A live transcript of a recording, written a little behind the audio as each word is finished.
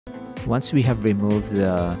Once we have removed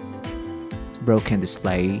the broken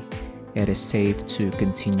display, it is safe to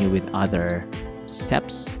continue with other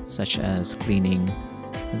steps such as cleaning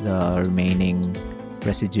the remaining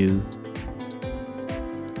residue,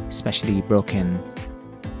 especially broken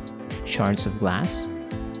shards of glass.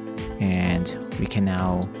 And we can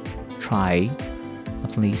now try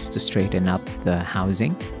at least to straighten up the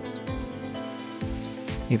housing.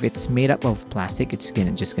 If it's made up of plastic, it's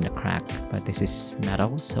just gonna crack, but this is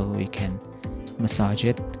metal, so we can massage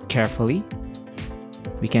it carefully.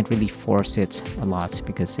 We can't really force it a lot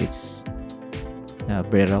because it's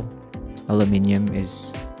brittle. Aluminium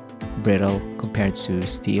is brittle compared to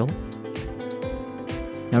steel.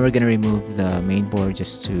 Now we're gonna remove the main board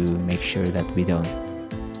just to make sure that we don't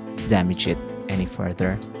damage it any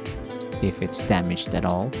further, if it's damaged at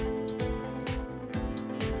all.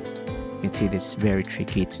 You can see it's very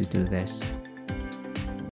tricky to do this.